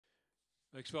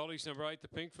Next volleys number 8, the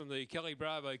pink from the Kelly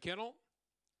Bravo kennel.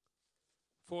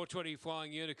 420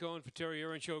 Flying Unicorn for Terry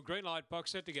Earnshaw. Green light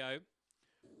box set to go.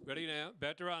 Ready now,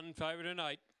 about to run, favourite in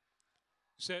 8.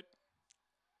 Set.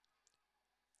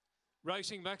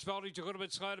 Racing Max Voltage a little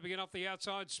bit slow to begin off the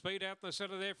outside. Speed out in the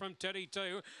centre there from Teddy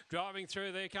 2. Driving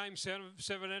through there came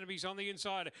seven enemies on the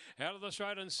inside. Out of the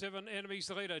straight and 7 enemies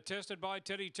the leader. Tested by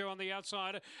Teddy 2 on the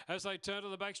outside. As they turn to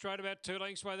the back straight about 2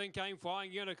 lengths away. Then came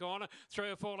Flying Unicorn. 3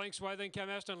 or 4 lengths away. Then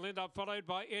came Aston Linda followed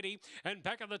by Eddie. And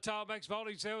back at the tail Max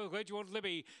Voltage there with Wedgwood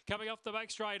Libby. Coming off the back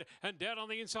straight. And down on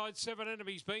the inside 7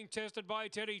 enemies being tested by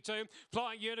Teddy 2.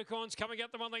 Flying Unicorns coming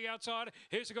at them on the outside.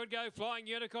 Here's a good go. Flying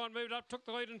Unicorn moved up. Took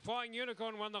the lead and Flying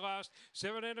Unicorn won the last.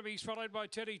 7 enemies followed by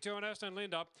Teddy 2 and Aston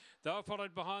Linda. They were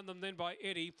followed behind them then by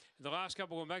Eddie. The last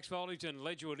couple were Max Voltage and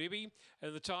Ledger Libby.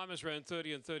 And the time is around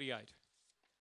 30 and 38.